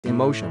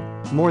Emotion,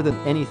 more than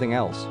anything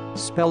else,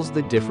 spells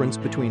the difference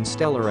between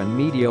stellar and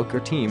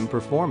mediocre team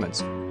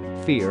performance.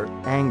 Fear,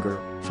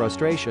 anger,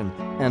 frustration,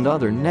 and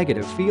other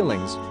negative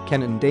feelings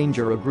can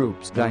endanger a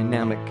group's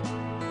dynamic.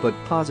 But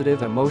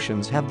positive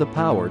emotions have the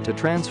power to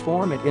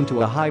transform it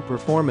into a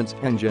high-performance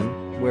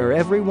engine where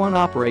everyone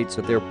operates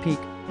at their peak.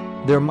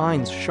 Their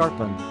minds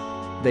sharpen.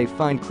 They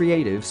find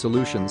creative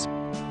solutions.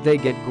 They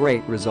get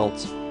great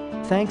results.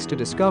 Thanks to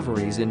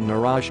discoveries in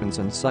neuroscience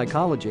and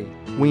psychology,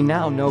 we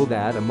now know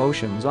that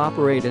emotions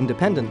operate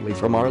independently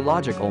from our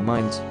logical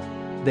minds.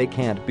 They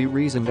can't be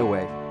reasoned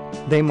away.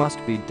 They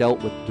must be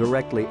dealt with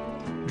directly.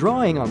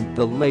 Drawing on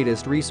the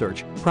latest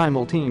research,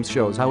 Primal Teams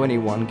shows how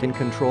anyone can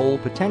control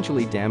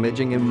potentially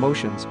damaging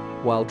emotions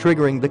while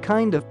triggering the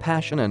kind of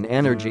passion and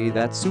energy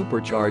that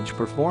supercharge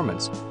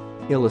performance.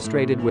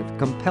 Illustrated with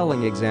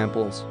compelling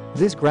examples,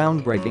 this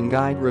groundbreaking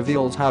guide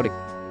reveals how to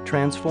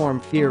transform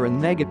fear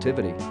and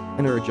negativity,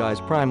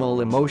 energize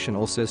primal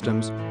emotional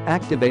systems,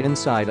 activate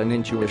insight and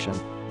intuition,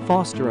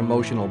 foster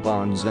emotional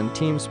bonds and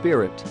team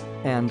spirit,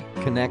 and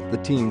connect the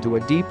team to a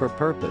deeper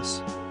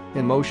purpose.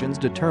 Emotions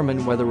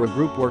determine whether a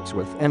group works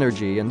with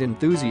energy and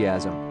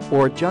enthusiasm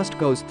or just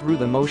goes through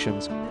the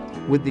motions.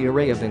 With the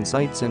array of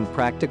insights and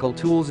practical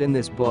tools in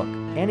this book,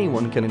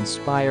 anyone can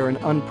inspire an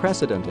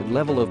unprecedented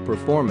level of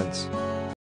performance.